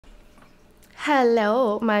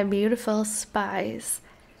Hello, my beautiful spies.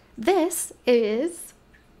 This is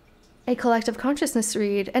a collective consciousness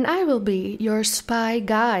read, and I will be your spy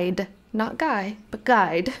guide. Not guy, but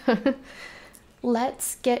guide.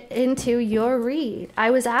 Let's get into your read.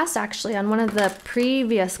 I was asked actually on one of the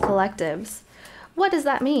previous collectives, what does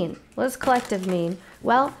that mean? What does collective mean?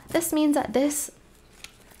 Well, this means that this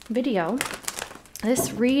video,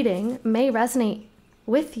 this reading may resonate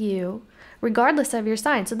with you regardless of your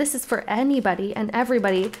sign. So this is for anybody and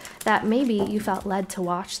everybody that maybe you felt led to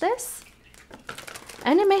watch this.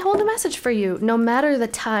 And it may hold a message for you no matter the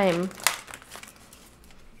time.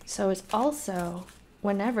 So it's also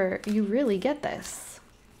whenever you really get this.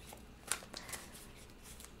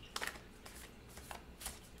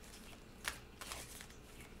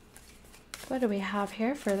 What do we have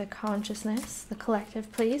here for the consciousness, the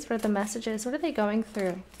collective, please? What are the messages? What are they going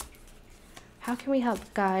through? How can we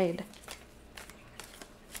help guide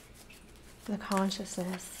the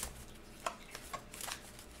consciousness?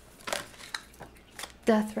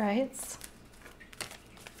 Death rights.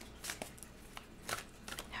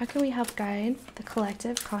 How can we help guide the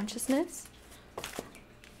collective consciousness?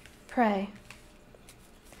 Pray.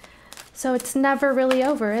 So it's never really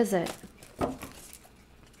over, is it?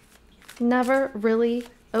 Never really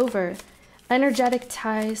over. Energetic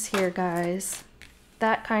ties here, guys.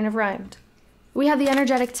 That kind of rhymed. We have the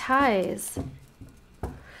energetic ties.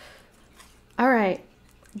 All right.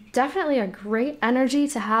 Definitely a great energy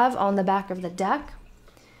to have on the back of the deck.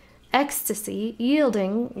 Ecstasy,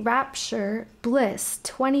 yielding, rapture, bliss.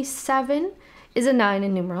 27 is a 9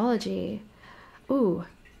 in numerology. Ooh.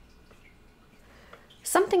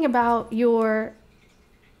 Something about your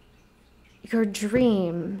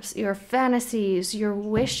dreams, your fantasies, your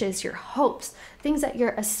wishes, your hopes, things that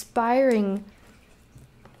you're aspiring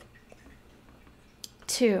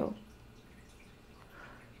to.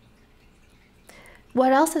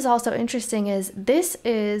 What else is also interesting is this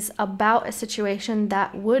is about a situation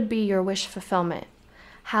that would be your wish fulfillment.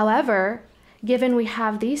 However, given we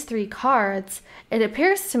have these three cards, it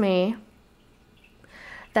appears to me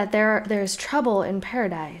that there's trouble in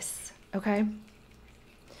paradise, okay?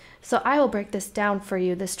 So I will break this down for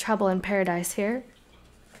you, this trouble in paradise here.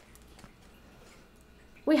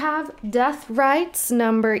 We have death rites,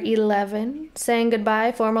 number 11, saying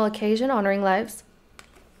goodbye, formal occasion, honoring lives.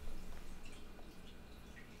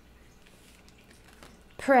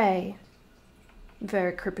 Pray,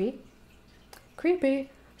 very creepy.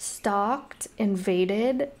 Creepy. Stalked,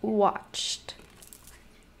 invaded, watched.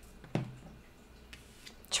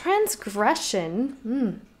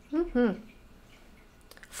 Transgression.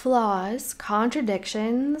 Flaws,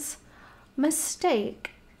 contradictions,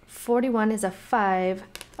 mistake. 41 is a 5.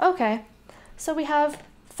 Okay, so we have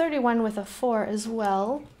 31 with a 4 as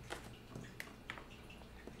well.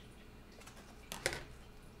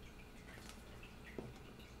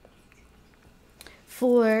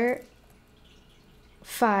 Four,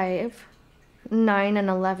 5, 9, and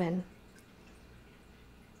 11.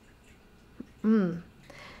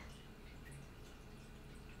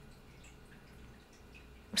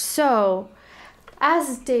 So,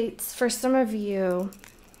 as dates for some of you,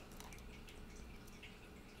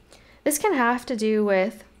 this can have to do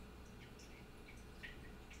with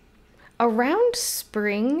around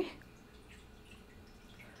spring.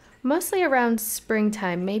 Mostly around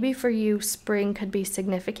springtime. Maybe for you, spring could be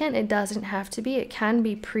significant. It doesn't have to be. It can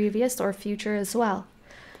be previous or future as well.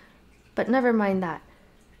 But never mind that.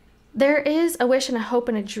 There is a wish and a hope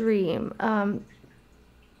and a dream.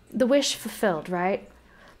 The wish fulfilled, right?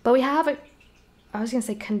 But we have I was going to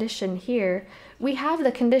say condition here. We have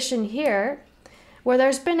the condition here where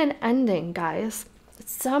there's been an ending, guys.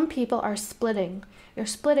 Some people are splitting. You're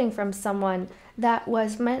splitting from someone that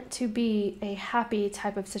was meant to be a happy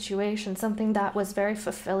type of situation, something that was very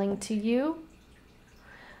fulfilling to you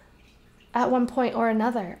at one point or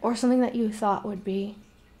another, or something that you thought would be.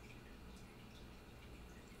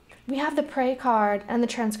 We have the pray card and the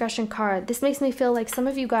transgression card. This makes me feel like some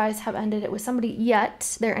of you guys have ended it with somebody,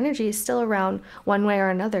 yet their energy is still around one way or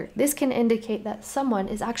another. This can indicate that someone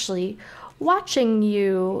is actually watching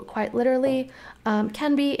you, quite literally.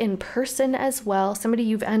 Can be in person as well, somebody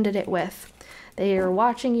you've ended it with. They are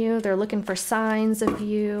watching you, they're looking for signs of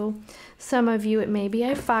you. Some of you, it may be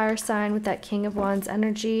a fire sign with that King of Wands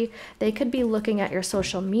energy. They could be looking at your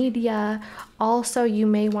social media. Also, you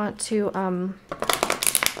may want to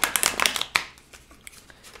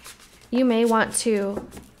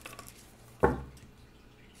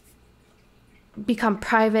become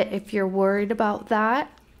private if you're worried about that.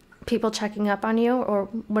 People checking up on you, or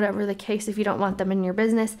whatever the case, if you don't want them in your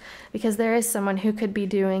business, because there is someone who could be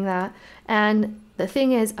doing that. And The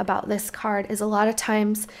thing is about this card is a lot of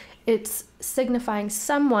times it's signifying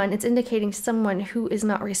someone, it's indicating someone who is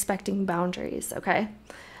not respecting boundaries, okay?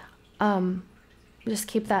 Just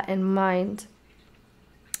keep that in mind.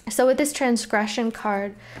 So with this transgression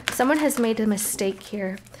card, someone has made a mistake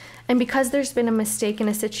here. And because there's been a mistake in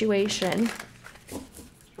a situation,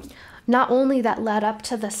 not only that led up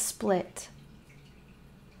to the split,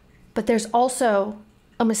 but there's also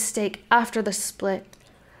a mistake after the split.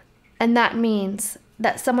 And that means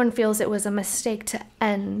that someone feels it was a mistake to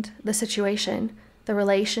end the situation, the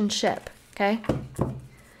relationship, okay?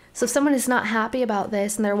 So if someone is not happy about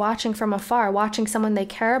this and they're watching from afar, watching someone they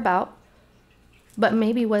care about, but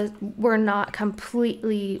maybe were not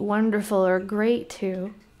completely wonderful or great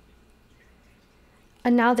to,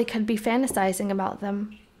 and now they could be fantasizing about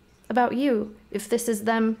them, about you, if this is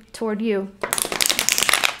them toward you.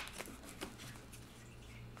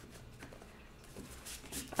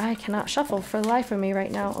 I cannot shuffle for the life of me right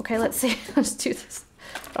now. Okay, let's see. Let's do this.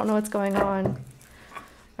 I don't know what's going on.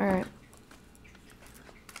 All right.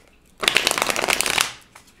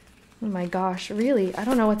 Oh my gosh, really? I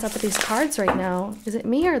don't know what's up with these cards right now. Is it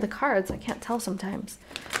me or the cards? I can't tell sometimes.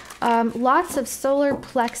 Lots of solar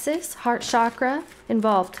plexus, heart chakra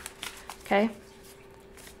involved. Okay.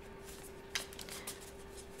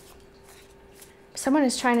 Someone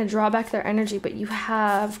is trying to draw back their energy, but you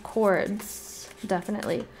have cords.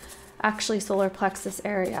 Definitely. Actually, solar plexus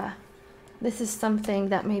area. This is something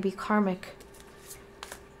that may be karmic.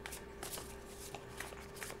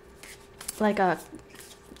 Like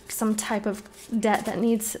some type of debt that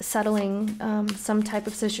needs settling, some type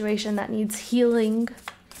of situation that needs healing.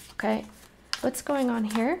 Okay. What's going on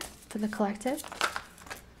here for the collective?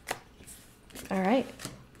 All right.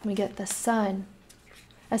 We get the Sun.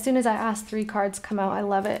 As soon as I ask, 3 cards come out. I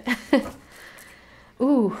love it.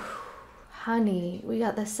 Ooh. Honey, we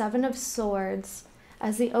got the 7 of Swords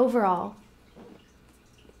as the overall.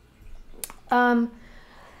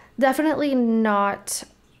 Definitely not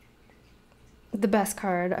the best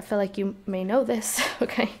card. I feel like you may know this,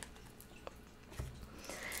 okay?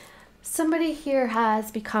 Somebody here has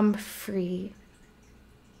become free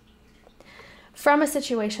from a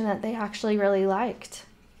situation that they actually really liked,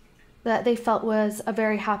 that they felt was a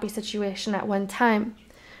very happy situation at one time.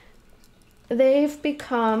 They've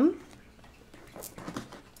become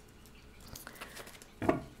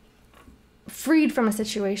freed from a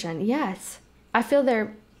situation. Yes, I feel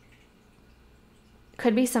there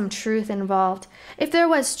could be some truth involved. If there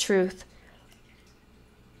was truth,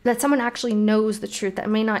 that someone actually knows the truth that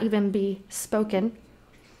may not even be spoken,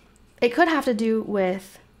 it could have to do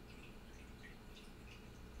with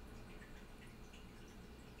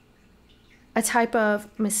a type of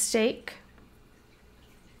mistake.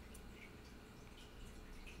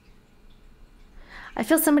 I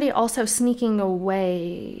feel somebody also sneaking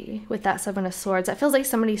away with that 7 of Swords. It feels like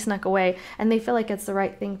somebody snuck away and they feel like it's the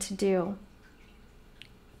right thing to do.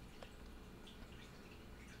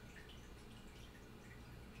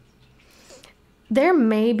 There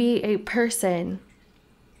may be a person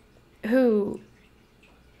who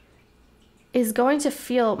is going to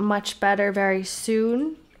feel much better very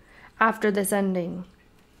soon after this ending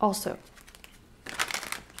also.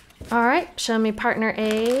 All right, show me partner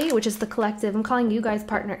A, which is the collective. I'm calling you guys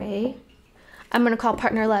partner A. I'm going to call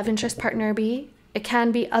partner love interest partner B. It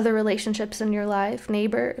can be other relationships in your life,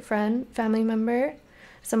 neighbor, friend, family member,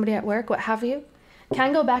 somebody at work, what have you.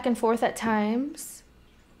 Can go back and forth at times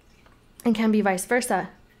and can be vice versa.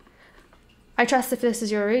 I trust if this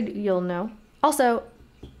is your read, you'll know. Also,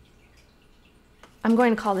 I'm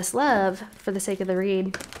going to call this love for the sake of the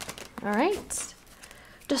read. All right.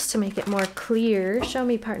 Just to make it more clear, show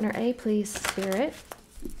me partner A, please, Spirit.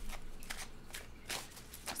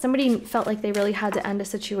 Somebody felt like they really had to end a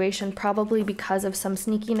situation, probably because of some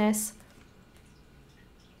sneakiness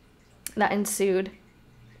that ensued.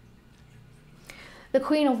 The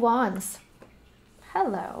Queen of Wands.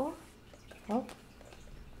 Hello. Oh.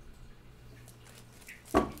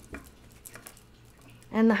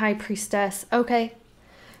 And the High Priestess. Okay.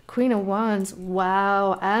 Queen of Wands,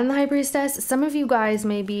 wow, and the High Priestess. Some of you guys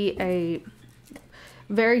may be a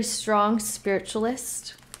very strong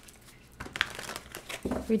spiritualist.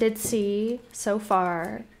 We did see so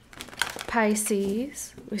far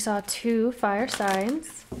Pisces. We saw 2 fire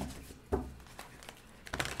signs.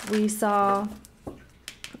 We saw,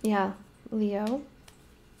 yeah, Leo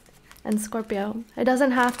and Scorpio. It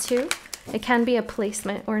doesn't have to. It can be a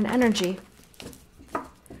placement or an energy.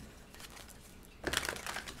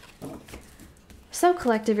 So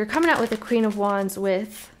collective, you're coming out with the Queen of Wands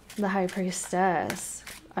with the High Priestess.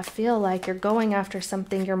 I feel like you're going after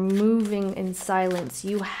something. You're moving in silence.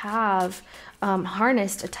 You have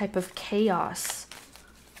harnessed a type of chaos.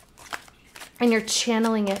 And you're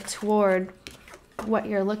channeling it toward what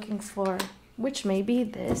you're looking for, which may be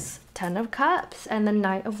this Ten of Cups and the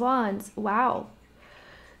Knight of Wands. Wow.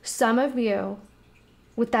 Some of you,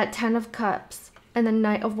 with that Ten of Cups and the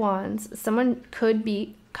Knight of Wands, someone could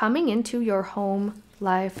be coming into your home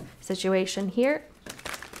life situation here.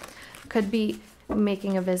 Could be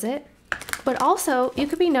making a visit. But also, you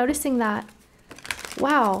could be noticing that,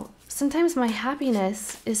 wow, sometimes my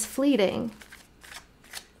happiness is fleeting.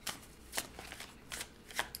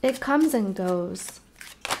 It comes and goes.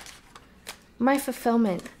 My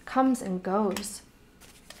fulfillment comes and goes.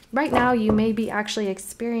 Right now, you may be actually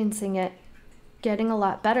experiencing it, getting a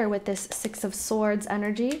lot better with this Six of Swords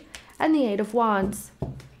energy and the Eight of Wands.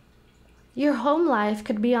 Your home life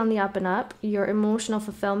could be on the up and up, your emotional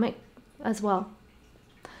fulfillment as well.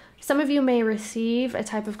 Some of you may receive a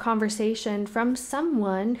type of conversation from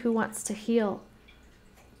someone who wants to heal.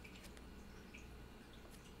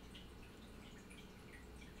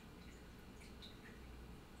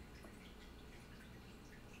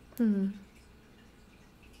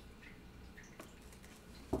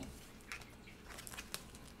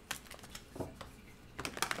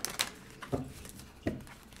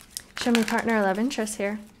 Show me partner of love interest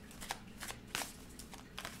here.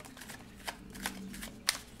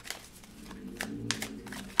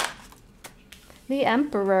 The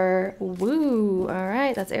Emperor. Woo. All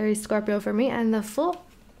right, that's Aries, Scorpio for me. And the Fool.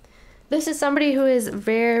 This is somebody who is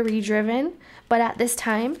very driven, but at this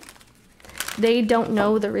time, they don't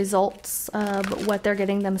know the results of what they're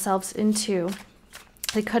getting themselves into.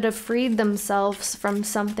 They could have freed themselves from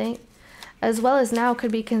something, as well as now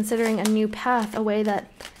could be considering a new path, a way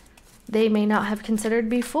that they may not have considered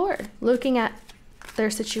before, looking at their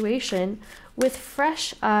situation with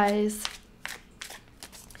fresh eyes.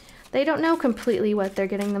 They don't know completely what they're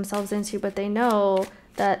getting themselves into, but they know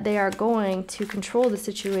that they are going to control the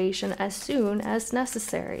situation as soon as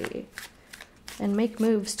necessary and make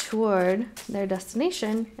moves toward their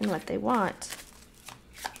destination and what they want.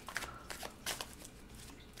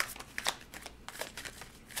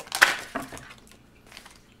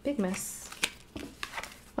 Big miss.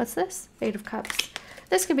 What's this? Eight of Cups.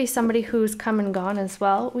 This could be somebody who's come and gone as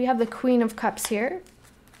well. We have the Queen of Cups here.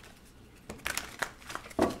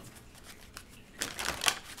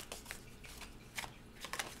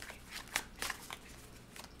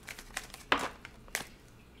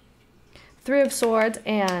 Three of Swords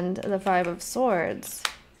and the Five of Swords.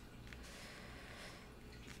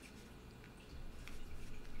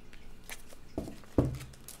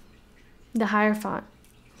 The Hierophant.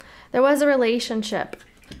 There was a relationship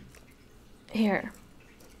here.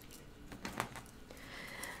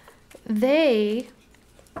 They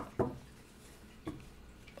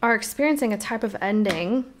are experiencing a type of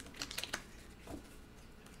ending.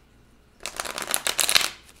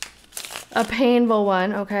 A painful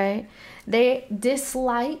one, okay? They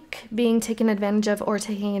dislike being taken advantage of or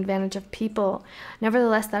taking advantage of people.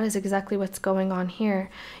 Nevertheless, that is exactly what's going on here.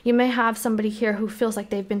 You may have somebody here who feels like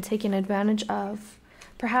they've been taken advantage of,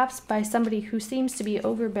 perhaps by somebody who seems to be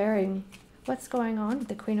overbearing. What's going on with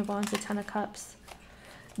the Queen of Wands, the Ten of Cups?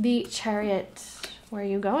 The Chariot. Where are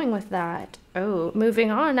you going with that? Oh,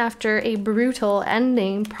 moving on after a brutal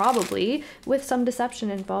ending, probably, with some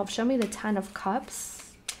deception involved. Show me the Ten of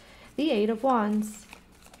Cups. The Eight of Wands.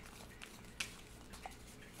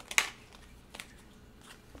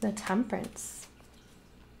 The Temperance.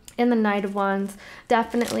 And the Knight of Wands.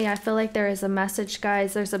 Definitely, I feel like there is a message,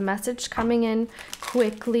 guys. There's a message coming in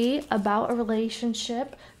quickly about a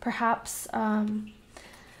relationship. Perhaps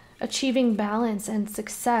achieving balance and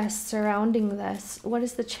success surrounding this. What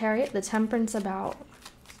is the Chariot, the Temperance about?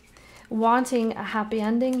 Wanting a happy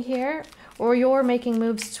ending here, or you're making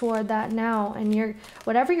moves toward that now, and you're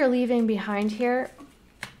whatever you're leaving behind here,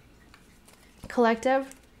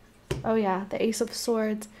 collective. Oh yeah, the Ace of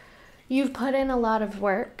Swords. You've put in a lot of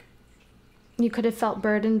work. You could have felt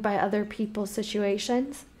burdened by other people's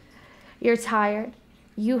situations. You're tired.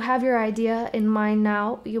 You have your idea in mind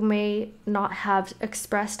now. You may not have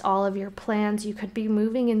expressed all of your plans. You could be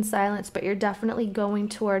moving in silence, but you're definitely going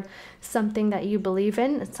toward something that you believe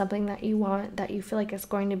in. It's something that you want, that you feel like is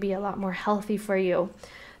going to be a lot more healthy for you.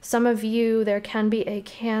 Some of you, there can be a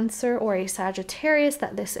Cancer or a Sagittarius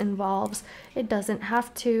that this involves. It doesn't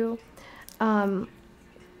have to.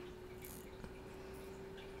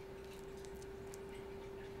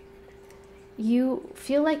 You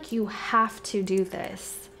feel like you have to do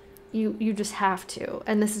this. You just have to.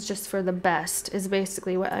 And this is just for the best, is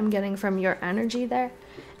basically what I'm getting from your energy there.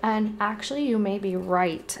 And actually, you may be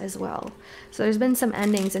right as well. So there's been some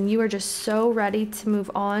endings and you are just so ready to move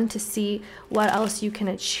on, to see what else you can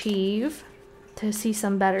achieve, to see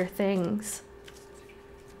some better things.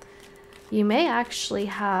 You may actually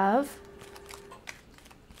have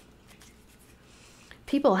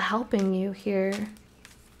people helping you here,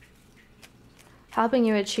 helping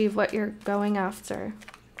you achieve what you're going after.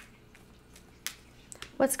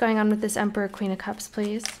 What's going on with this Emperor, Queen of Cups,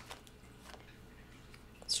 please?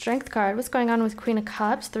 Strength card. What's going on with Queen of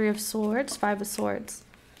Cups, Three of Swords, Five of Swords?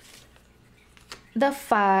 The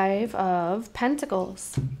Five of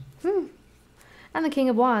Pentacles. And the King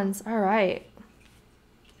of Wands. All right.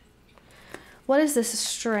 What is this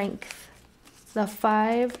strength? The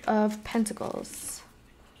Five of Pentacles.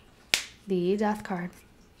 The Death card.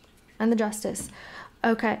 And the Justice.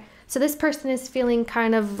 Okay. So this person is feeling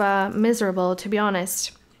kind of miserable, to be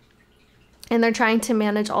honest. And they're trying to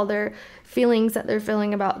manage all their feelings that they're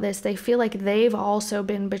feeling about this. They feel like they've also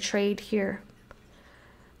been betrayed here.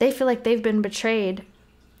 They feel like they've been betrayed.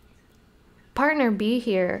 Partner B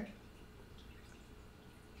here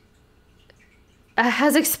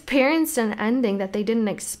has experienced an ending that they didn't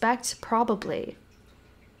expect, probably.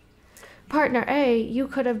 Partner A, you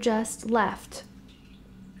could have just left.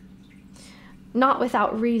 Not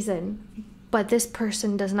without reason, but this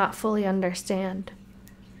person does not fully understand.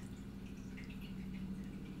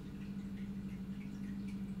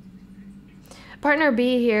 Partner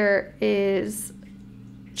B here is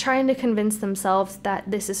trying to convince themselves that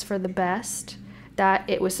this is for the best, that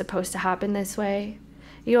it was supposed to happen this way.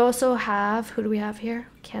 You also have, who do we have here?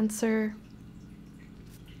 Cancer,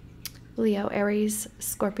 Leo, Aries,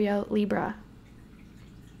 Scorpio, Libra.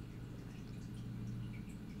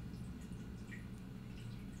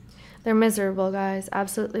 They're miserable, guys.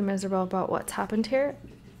 Absolutely miserable about what's happened here.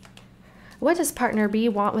 What does partner B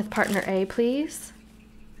want with partner A, please?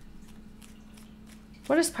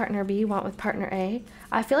 What does partner B want with partner A?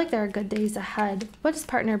 I feel like there are good days ahead. What does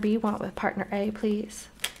partner B want with partner A, please?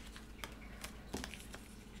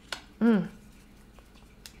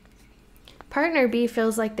 Partner B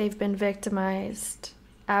feels like they've been victimized.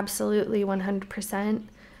 Absolutely, 100%.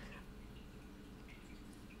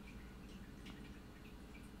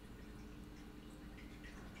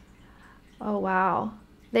 Oh, wow.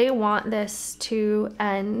 They want this to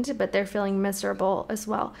end, but they're feeling miserable as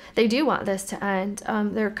well. They do want this to end.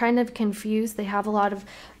 They're kind of confused. They have a lot of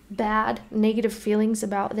bad, negative feelings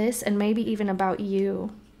about this, and maybe even about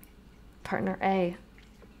you, partner A.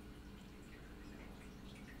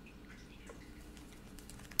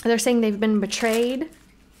 They're saying they've been betrayed.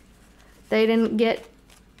 They didn't get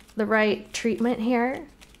the right treatment here.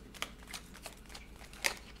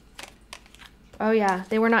 Oh yeah,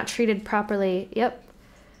 they were not treated properly. Yep.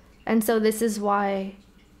 And so this is why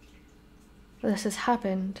this has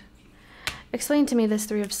happened. Explain to me this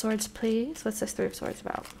Three of Swords, please. What's this Three of Swords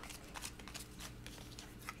about?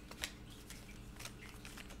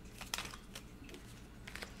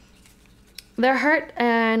 They're hurt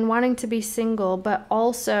and wanting to be single, but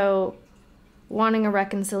also wanting a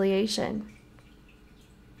reconciliation.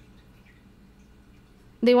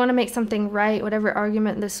 They want to make something right, whatever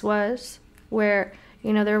argument this was, where,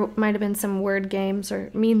 you know, there might have been some word games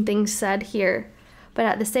or mean things said here. But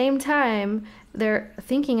at the same time, they're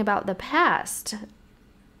thinking about the past.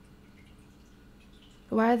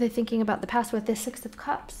 Why are they thinking about the past with this Six of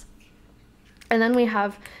Cups? And then we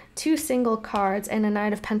have two single cards and a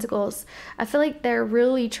Knight of Pentacles. I feel like they're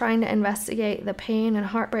really trying to investigate the pain and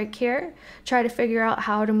heartbreak here, try to figure out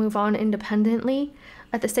how to move on independently.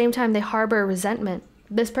 At the same time, they harbor resentment.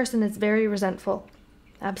 This person is very resentful.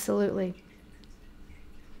 Absolutely.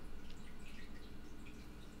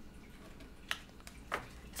 I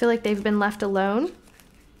feel like they've been left alone.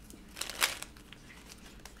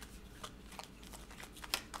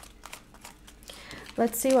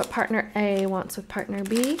 Let's see what partner A wants with partner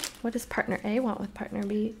B. What does partner A want with partner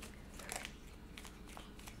B?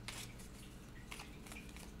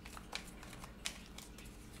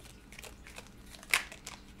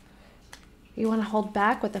 You want to hold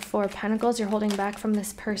back with the Four of Pentacles. You're holding back from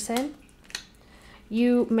this person.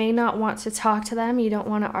 You may not want to talk to them. You don't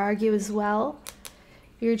want to argue as well.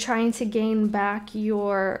 You're trying to gain back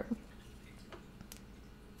your,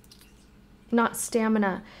 not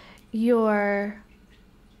stamina,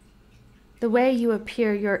 the way you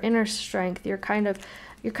appear, your inner strength. You're kind of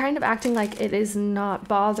acting like it is not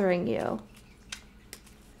bothering you.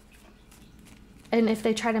 And if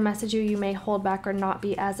they try to message you, you may hold back or not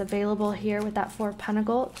be as available here with that Four of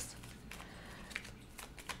Pentacles.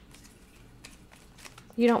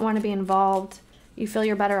 You don't want to be involved. You feel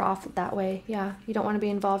you're better off that way. Yeah, you don't want to be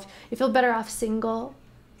involved. You feel better off single.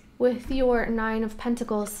 with your Nine of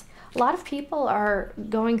Pentacles. A lot of people are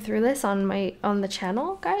going through this on the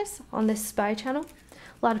channel, guys, on this spy channel.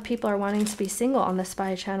 A lot of people are wanting to be single on the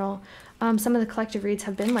spy channel. Some of the collective reads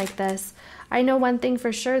have been like this. I know one thing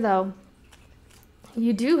for sure, though.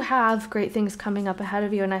 You do have great things coming up ahead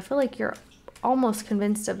of you, and I feel like you're almost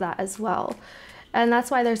convinced of that as well. And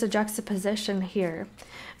that's why there's a juxtaposition here.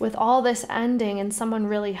 With all this ending and someone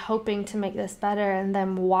really hoping to make this better and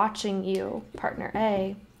them watching you, partner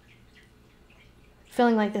A,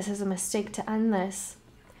 feeling like this is a mistake to end this.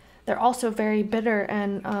 They're also very bitter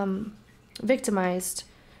and victimized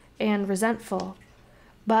and resentful.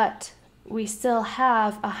 But we still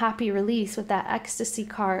have a happy release with that ecstasy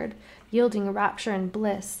card, yielding rapture and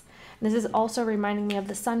bliss. And this is also reminding me of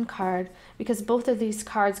the Sun card, because both of these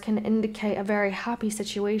cards can indicate a very happy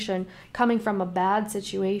situation coming from a bad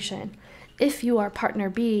situation. If you are partner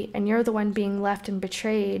B and you're the one being left and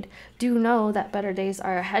betrayed, do know that better days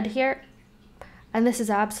are ahead here. And this is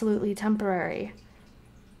absolutely temporary.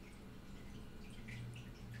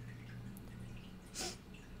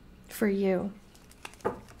 For you.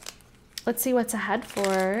 Let's see what's ahead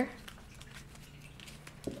for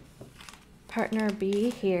partner B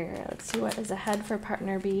here. Let's see what is ahead for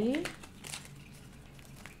partner B.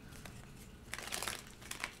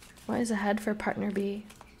 What is ahead for partner B?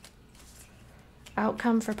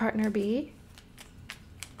 Outcome for partner B.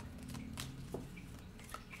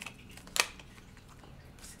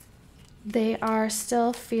 They are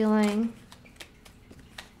still feeling,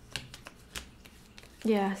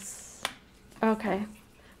 yes, okay,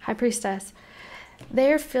 High Priestess.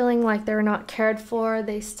 They're feeling like they're not cared for.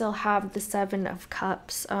 They still have the Seven of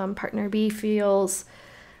Cups. Partner B feels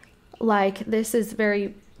like this is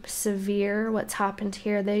very severe, what's happened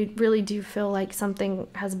here. They really do feel like something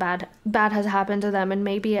bad has happened to them, and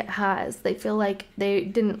maybe it has. They feel like they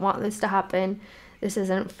didn't want this to happen. This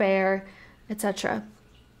isn't fair, etc.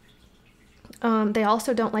 They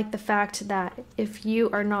also don't like the fact that if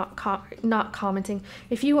you are not commenting,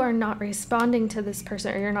 if you are not responding to this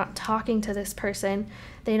person, or you're not talking to this person,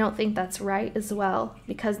 they don't think that's right as well,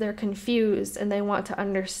 because they're confused and they want to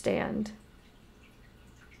understand.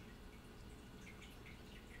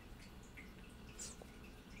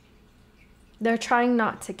 They're trying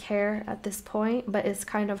not to care at this point, but it's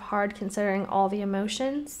kind of hard considering all the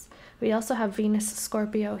emotions. We also have Venus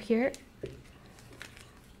Scorpio here.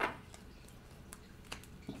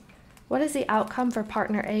 What is the outcome for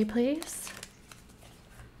partner A, please?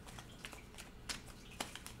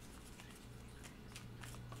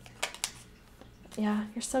 Yeah,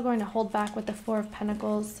 you're still going to hold back with the Four of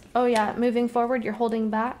Pentacles. Oh yeah, moving forward, you're holding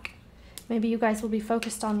back. Maybe you guys will be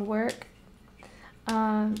focused on work.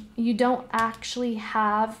 You don't actually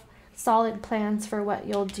have solid plans for what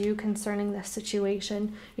you'll do concerning this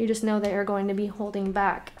situation. You just know they are going to be holding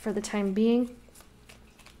back for the time being.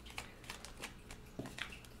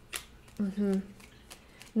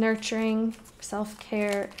 Nurturing,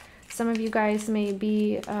 self-care. Some of you guys may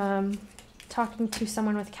be talking to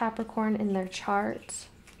someone with Capricorn in their chart.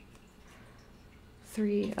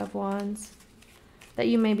 Three of Wands that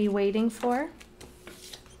you may be waiting for.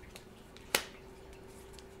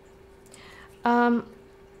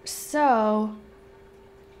 So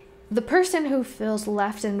the person who feels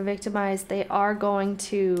left and victimized, they are going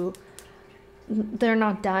to, they're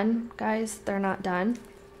not done, guys. They're not done.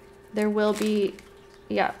 There will be,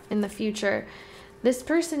 yeah, in the future. This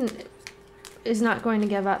person is not going to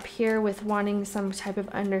give up here with wanting some type of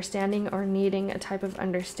understanding or needing a type of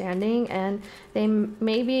understanding. And they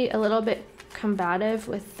may be a little bit combative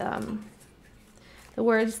with the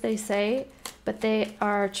words they say, but they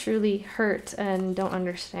are truly hurt and don't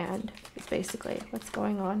understand, basically, what's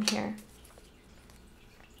going on here.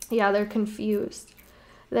 Yeah, they're confused.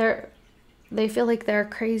 They feel like they're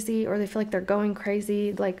crazy, or they feel like they're going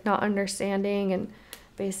crazy, like not understanding, and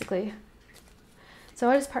basically. So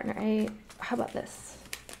what is partner A? How about this?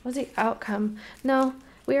 What's the outcome? No,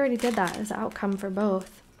 we already did that as outcome for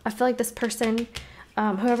both. I feel like this person,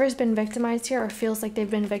 whoever's been victimized here or feels like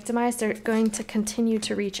they've been victimized, they're going to continue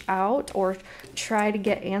to reach out or try to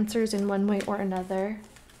get answers in one way or another.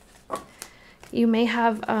 You may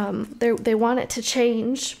have, they want it to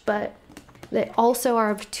change, but they also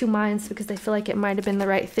are of two minds because they feel like it might have been the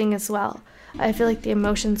right thing as well. I feel like the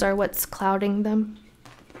emotions are what's clouding them.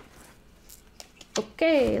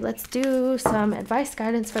 Okay, let's do some advice,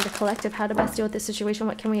 guidance for the collective. How to best deal with this situation.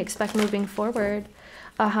 What can we expect moving forward?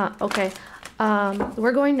 Okay.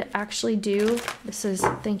 We're going to actually do,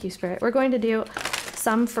 thank you, Spirit. We're going to do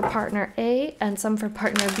some for partner A and some for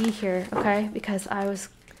partner B here, okay? Because I was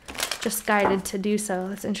just guided to do so.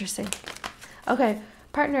 That's interesting. Okay,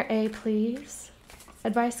 partner A, please.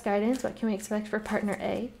 Advice, guidance, what can we expect for partner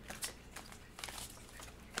A?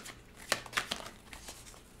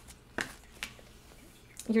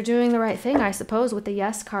 You're doing the right thing, I suppose, with the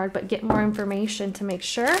yes card, but get more information to make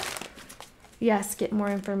sure. Yes, get more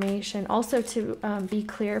information. Also to be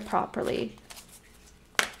clear properly.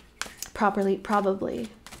 Probably.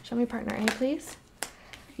 Show me partner A, please.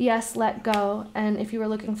 Yes, let go. And if you were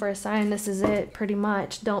looking for a sign, this is it, pretty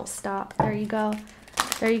much. Don't stop. There you go.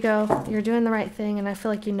 There you go. You're doing the right thing, and I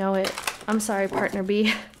feel like you know it. I'm sorry, partner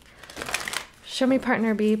B. Show me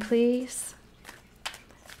partner B, please.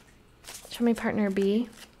 Show me partner B.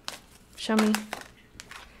 Show me.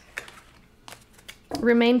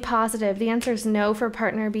 Remain positive. The answer is no for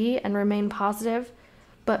partner B, and remain positive,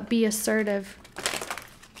 but be assertive.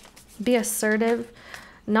 Be assertive,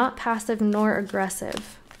 not passive nor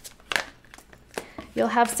aggressive. You'll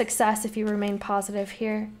have success if you remain positive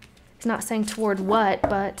here. It's not saying toward what,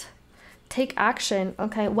 but take action.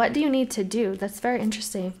 Okay, what do you need to do? That's very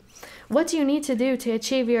interesting. What do you need to do to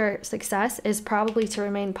achieve your success is probably to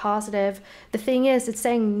remain positive. The thing is, it's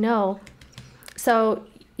saying no. So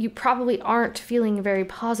you probably aren't feeling very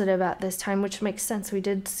positive at this time, which makes sense. We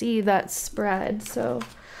did see that spread. So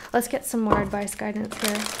let's get some more advice, guidance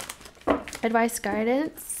here. Advice,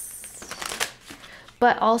 guidance.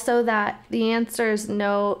 But also that the answer is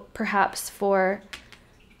no, perhaps for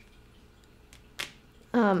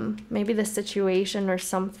maybe the situation or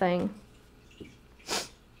something,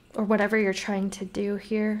 or whatever you're trying to do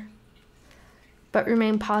here. But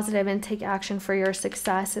remain positive and take action for your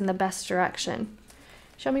success in the best direction.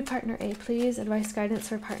 Show me partner A, please. Advice, guidance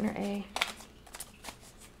for partner A.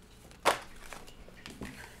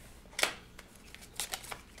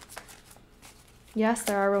 Yes,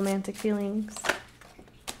 there are romantic feelings.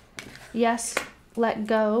 Yes, let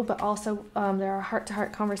go, but also there are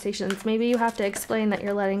heart-to-heart conversations. Maybe you have to explain that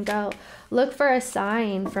you're letting go. Look for a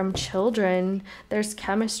sign from children. There's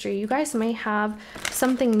chemistry. You guys may have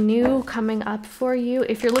something new coming up for you.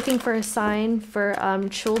 If you're looking for a sign for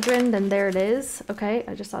children, then there it is. Okay,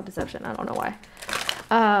 I just saw deception. I don't know why.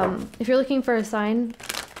 If you're looking for a sign,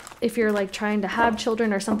 if you're like trying to have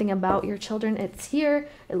children or something about your children, it's here.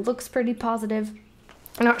 It looks pretty positive.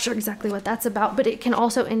 I'm not sure exactly what that's about, but it can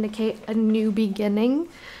also indicate a new beginning.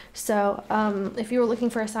 So if you were looking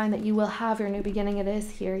for a sign that you will have your new beginning, it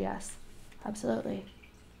is here. Yes, absolutely.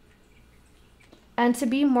 And to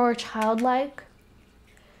be more childlike,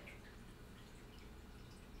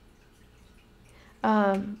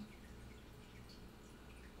 and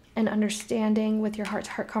understanding with your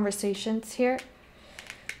heart-to-heart conversations here.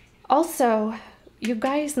 Also, you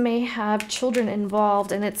guys may have children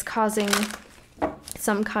involved, and it's causing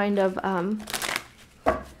some kind of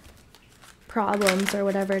problems or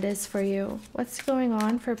whatever it is for you. What's going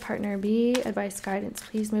on for partner B? Advice, guidance,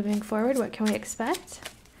 please, moving forward. What can we expect?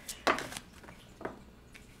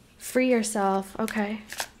 Free yourself. Okay.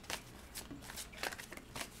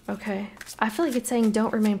 Okay. I feel like it's saying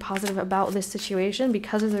don't remain positive about this situation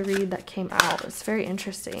because of the read that came out. It's very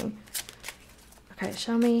interesting. Okay,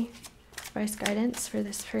 show me advice, guidance for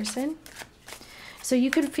this person. So you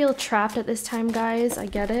could feel trapped at this time, guys. I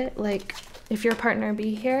get it. Like, if your partner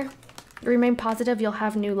be here, remain positive, you'll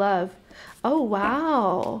have new love. Oh,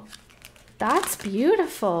 wow. That's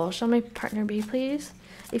beautiful. Show me partner B, please.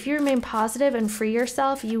 If you remain positive and free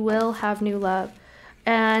yourself, you will have new love.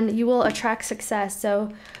 And you will attract success.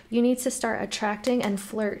 So you need to start attracting and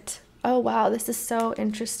flirt. Oh, wow. This is so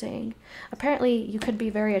interesting. Apparently, you could be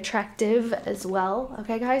very attractive as well.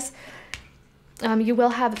 Okay, guys? You will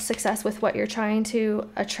have success with what you're trying to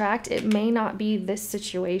attract. It may not be this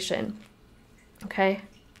situation. Okay?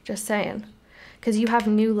 Just saying. Because you have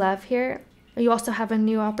new love here. You also have a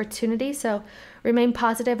new opportunity. So remain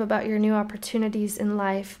positive about your new opportunities in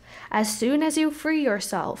life. As soon as you free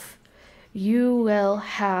yourself, you will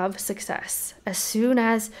have success. As soon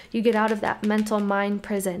as you get out of that mental mind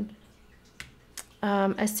prison.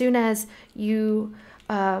 As soon as you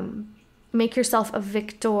make yourself a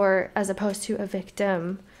victor as opposed to a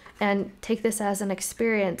victim and take this as an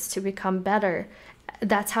experience to become better,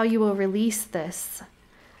 that's how you will release this,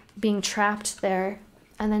 being trapped there.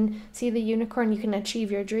 And then see the unicorn, you can achieve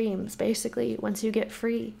your dreams, basically, once you get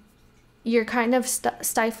free. You're kind of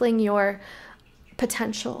stifling your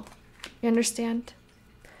potential. You understand?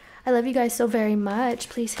 I love you guys so very much.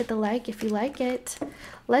 Please hit the like if you like it.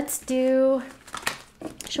 Let's do...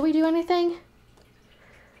 Should we do anything?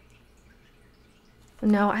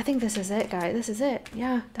 No, I think this is it, guys. This is it.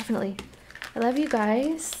 Yeah, definitely. I love you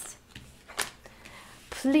guys.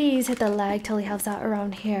 Please hit the like, totally helps out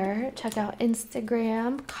around here. Check out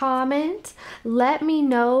Instagram, comment, let me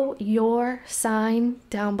know your sign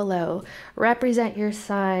down below. Represent your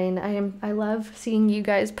sign. I love seeing you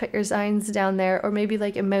guys put your signs down there, or maybe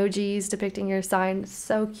like emojis depicting your sign.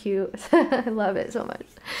 So cute. I love it so much.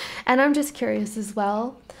 And I'm just curious as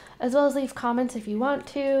well as leave comments if you want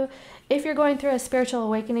to. If you're going through a spiritual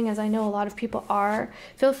awakening, as I know a lot of people are,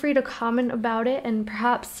 feel free to comment about it, and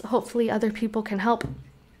perhaps hopefully other people can help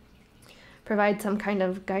provide some kind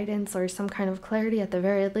of guidance or some kind of clarity at the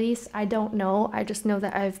very least. I don't know. I just know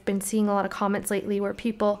that I've been seeing a lot of comments lately where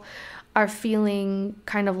people are feeling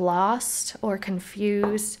kind of lost or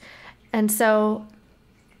confused. And so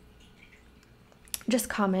just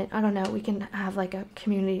comment. I don't know. We can have like a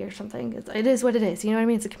community or something. It is what it is. You know what I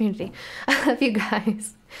mean? It's a community. I love you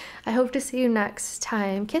guys. I hope to see you next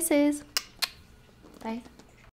time. Kisses. Bye.